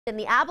And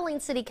the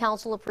Abilene City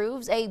Council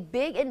approves a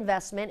big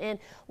investment in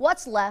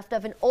what's left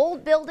of an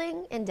old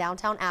building in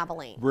downtown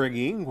Abilene.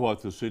 Bringing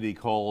what the city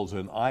calls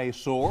an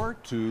eyesore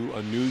to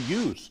a new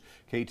use.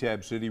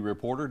 KTAB City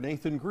reporter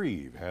Nathan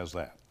Grieve has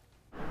that.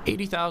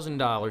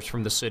 $80,000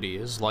 from the city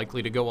is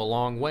likely to go a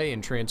long way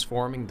in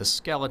transforming the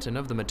skeleton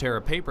of the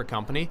Matera Paper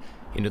Company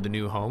into the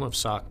new home of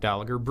Sock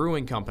Gallagher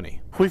Brewing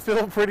Company. We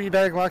feel pretty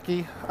dang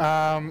lucky.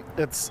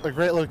 It's a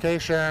great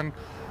location.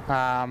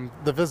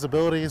 The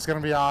visibility is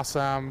going to be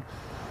awesome.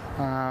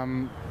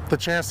 The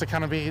chance to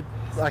kind of be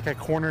like a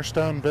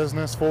cornerstone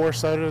business for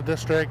Soda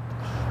District,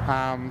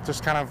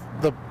 just kind of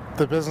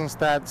the business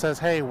that says,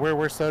 hey,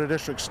 where Soda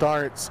District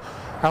starts,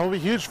 that will be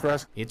huge for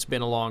us. It's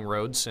been a long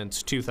road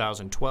since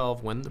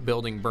 2012 when the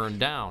building burned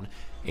down,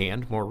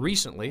 and more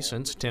recently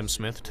since Tim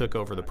Smith took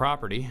over the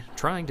property,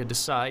 trying to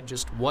decide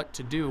just what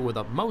to do with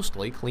a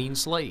mostly clean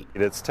slate.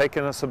 It's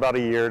taken us about a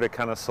year to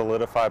kind of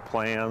solidify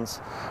plans.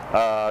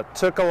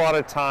 Took a lot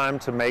of time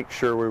to make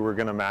sure we were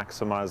going to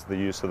maximize the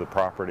use of the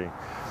property.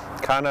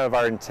 Kind of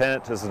our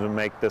intent is to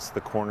make this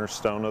the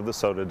cornerstone of the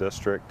Soda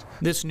District.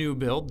 This new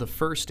build, the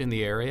first in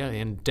the area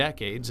in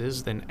decades,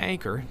 is an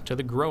anchor to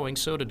the growing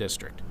Soda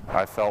District.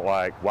 I felt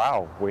like,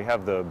 wow, we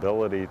have the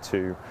ability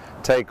to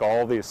take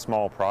all these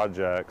small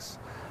projects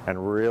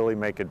and really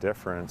make a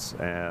difference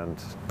and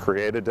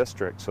create a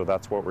district, so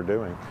that's what we're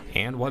doing.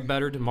 And what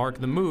better to mark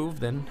the move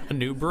than a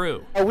new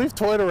brew? We've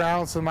toyed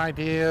around some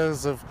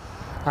ideas of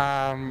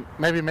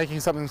maybe making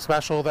something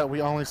special that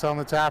we only sell in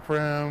the tap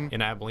room.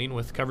 In Abilene,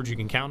 with coverage you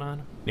can count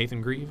on,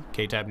 Nathan Grieve,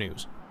 KTAB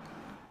News.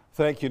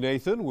 Thank you,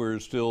 Nathan. We're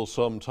still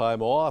some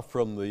time off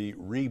from the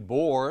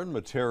reborn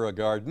Matera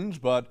Gardens,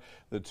 but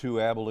the two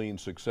Abilene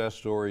success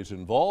stories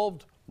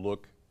involved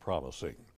look promising.